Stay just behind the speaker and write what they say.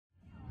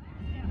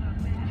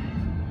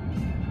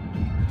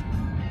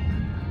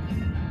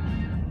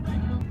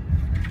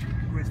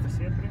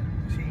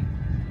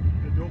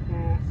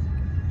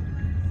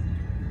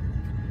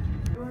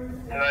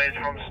Today is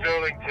from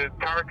Stirling to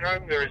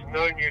Paracombe. There is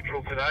no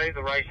neutral today.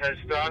 The race has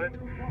started,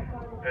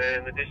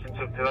 and the distance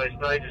of today's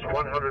stage is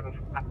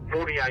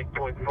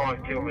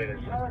 148.5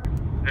 kilometres.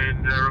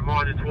 And a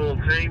reminder to all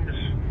teams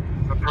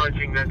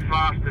approaching that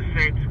fast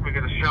descent, we're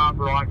going to sharp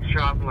right,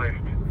 sharp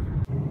left.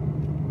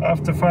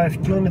 After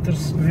 5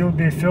 kilometers will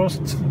be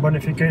first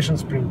bonification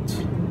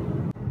sprint.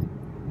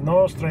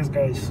 No stress,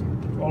 guys,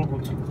 all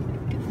good.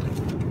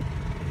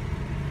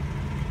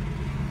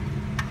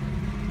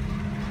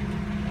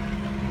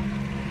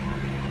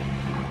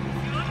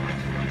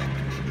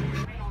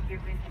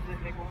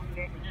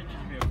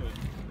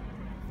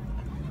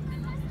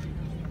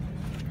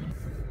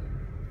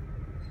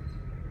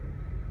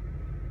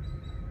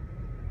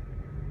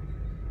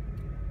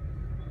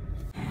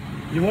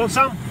 You want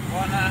some?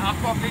 One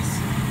aqua,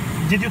 please.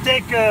 Did you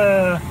take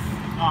I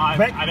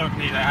don't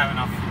need, I have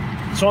enough.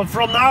 So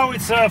from now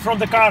it's from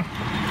the car?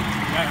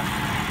 Yeah.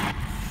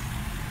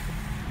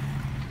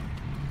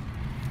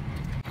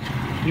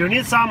 You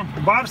need some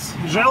bars,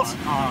 gels?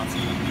 At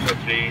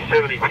the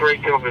 73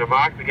 kilometre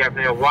mark, the gap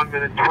now 1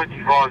 minute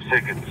 25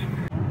 seconds.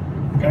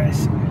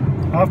 Guys,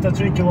 after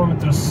 3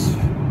 kilometers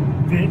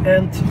we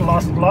end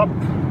last lap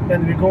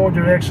and we go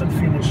direction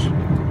finish.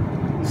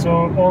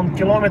 So on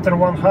kilometer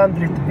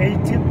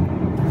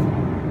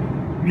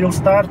 118 we'll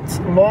start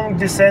long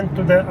descent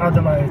to the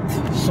Adelaide.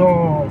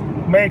 So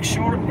make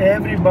sure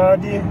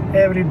everybody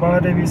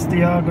with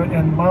Thiago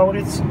and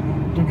Maurits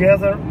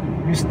together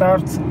we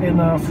start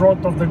in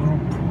front of the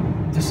group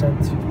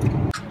descent.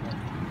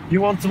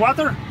 You want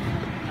water? A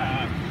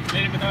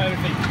little bit of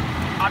everything.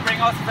 I'll bring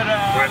us to the...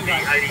 We're at the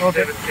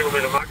 87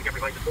 kilometre mark, the gap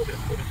remains at 4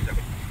 minutes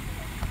 47.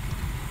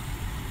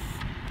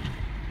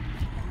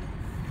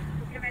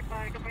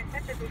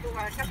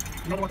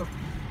 No water.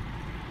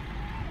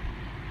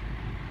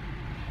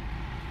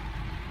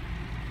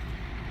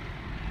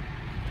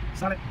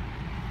 Sale.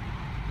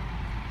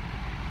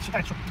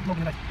 Считай, чтобы много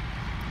не дать.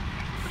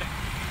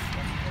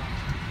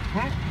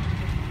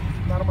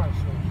 Нормально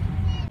все.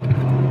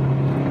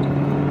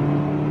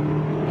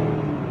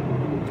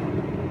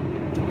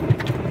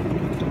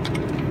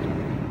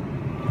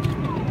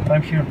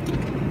 I'm here.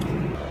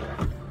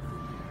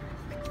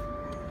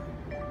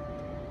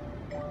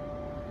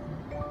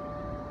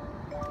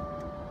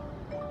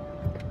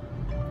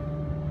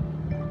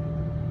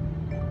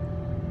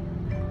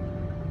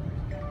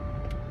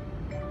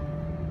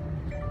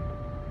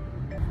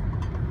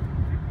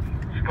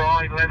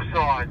 Sky left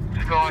side,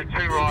 Sky 2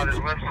 riders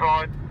left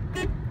side.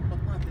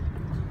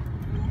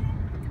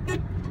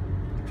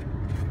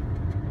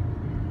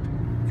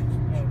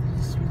 Yeah, this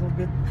is a little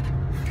bit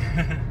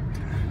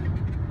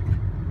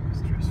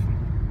stressful.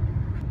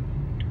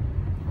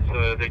 So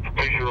the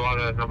Katusha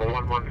rider number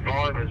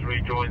 115 has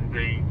rejoined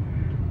the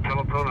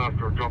peloton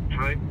after a drop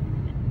train.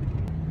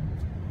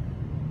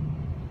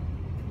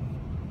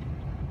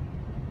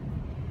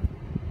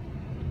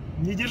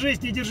 Не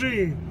держись, не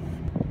держи!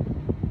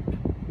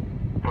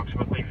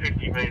 Approximately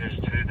 50 metres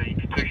to the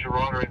Katusha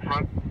rider in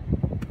front.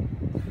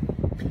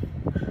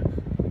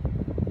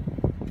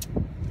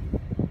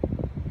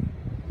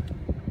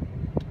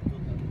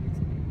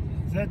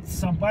 That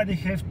somebody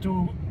have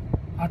to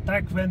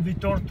attack when we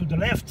turn to the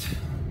left,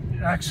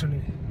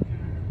 actually.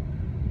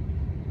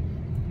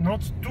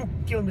 Not 2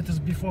 kilometers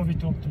before we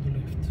turn to the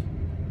left.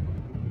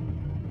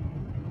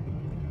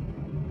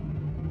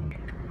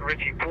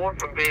 Richie Port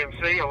from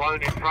BMC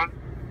alone in front.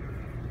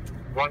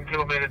 1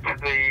 kilometre to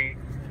the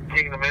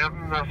King of the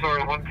Mountain,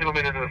 1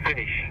 kilometre to the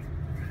finish.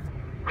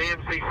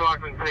 BMC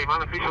cycling team,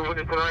 unofficial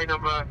winner today,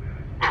 number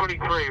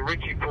 23,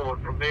 Richie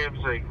Port from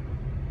BMC.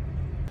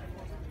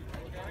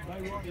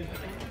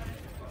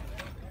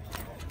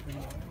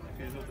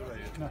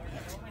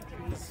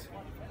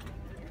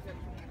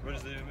 Where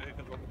is the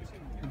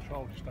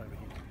control staying?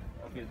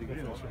 Okay, the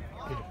control.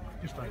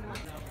 Just like that.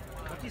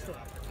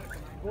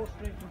 Go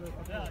straight to the...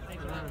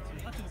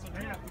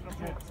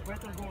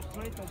 Better go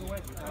straight,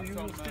 otherwise you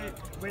will stay,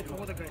 wait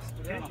for the guys.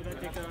 Okay? Yeah,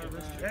 take a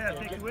rest. Yeah,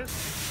 take a rest.